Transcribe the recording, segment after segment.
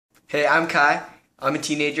Hey, I'm Kai. I'm a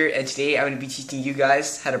teenager, and today I'm going to be teaching you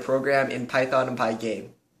guys how to program in Python and Pygame.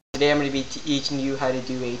 Today I'm going to be teaching you how to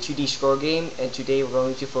do a 2D score game, and today we're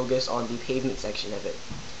going to focus on the pavement section of it.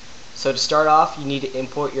 So to start off, you need to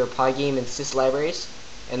import your Pygame and sys libraries,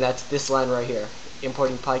 and that's this line right here,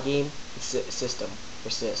 importing Pygame and system, or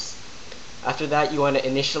sys. After that, you want to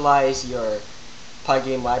initialize your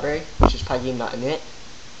Pygame library, which is pygame.init.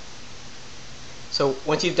 So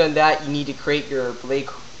once you've done that, you need to create your Blake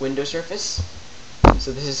window surface.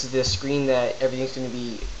 So this is the screen that everything's going to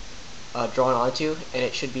be drawn onto, and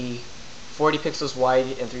it should be 40 pixels wide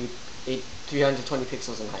and 320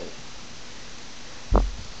 pixels in height.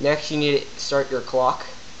 Next, you need to start your clock,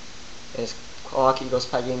 and it's clock equals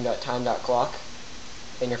pygame.time.clock,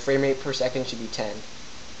 and your frame rate per second should be 10.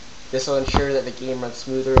 This will ensure that the game runs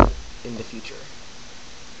smoother in the future.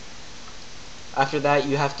 After that,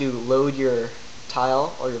 you have to load your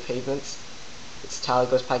tile or your pavements. It's tile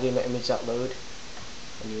equals pygame.image.load,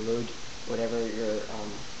 and you load whatever your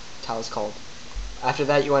tile is called. After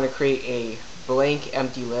that, you want to create a blank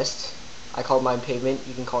empty list. I called mine pavement.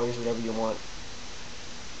 You can call yours whatever you want.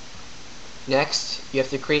 Next, you have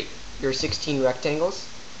to create your 16 rectangles,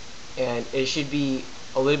 and it should be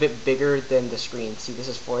a little bit bigger than the screen. See, this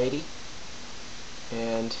is 480,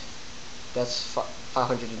 and that's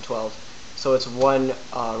 512. So it's one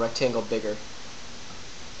rectangle bigger.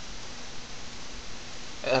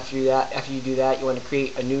 After you do that, you want to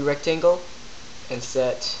create a new rectangle and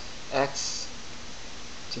set X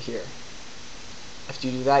to here. After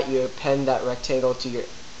you do that, you append that rectangle to your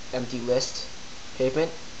empty list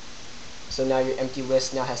pavement. So now your empty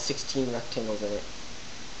list now has 16 rectangles in it.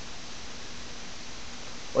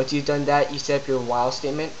 Once you've done that, you set up your while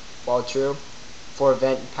statement, while true, for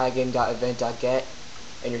event pygame.event.get,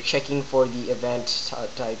 and you're checking for the event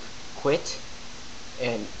type quit,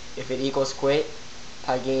 and if it equals quit,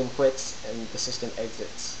 Pygame quits and the system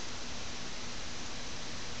exits.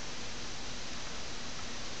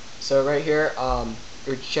 So right here,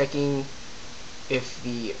 you're checking if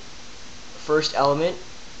the first element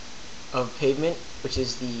of pavement, which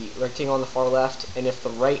is the rectangle on the far left, and if the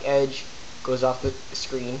right edge goes off the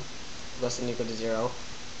screen, less than or equal to 0,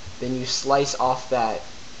 then you slice off that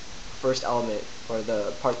first element, or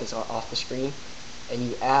the part that's off the screen, and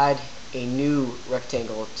you add a new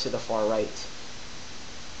rectangle to the far right.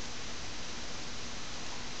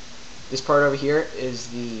 This part over here is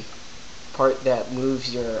the part that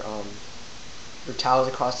moves your tiles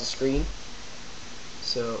across the screen.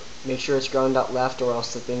 So make sure it's ground out left, or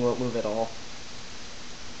else the thing won't move at all.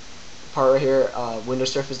 The part right here, window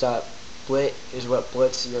surface.blit, is what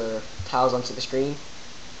blits your tiles onto the screen.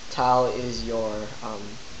 Tile is your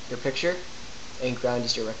picture, and ground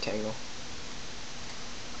is your rectangle.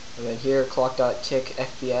 And then here, clock.tick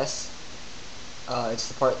FPS, it's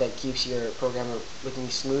the part that keeps your program looking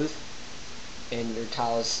smooth, and your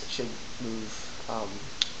tiles should move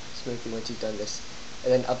smoothly once you've done this.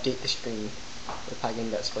 And then update the screen with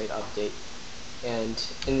pygame.display to update. And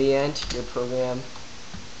in the end, your program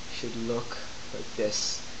should look like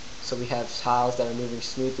this. So we have tiles that are moving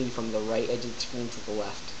smoothly from the right edge of the screen to the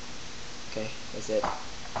left. Okay, that's it.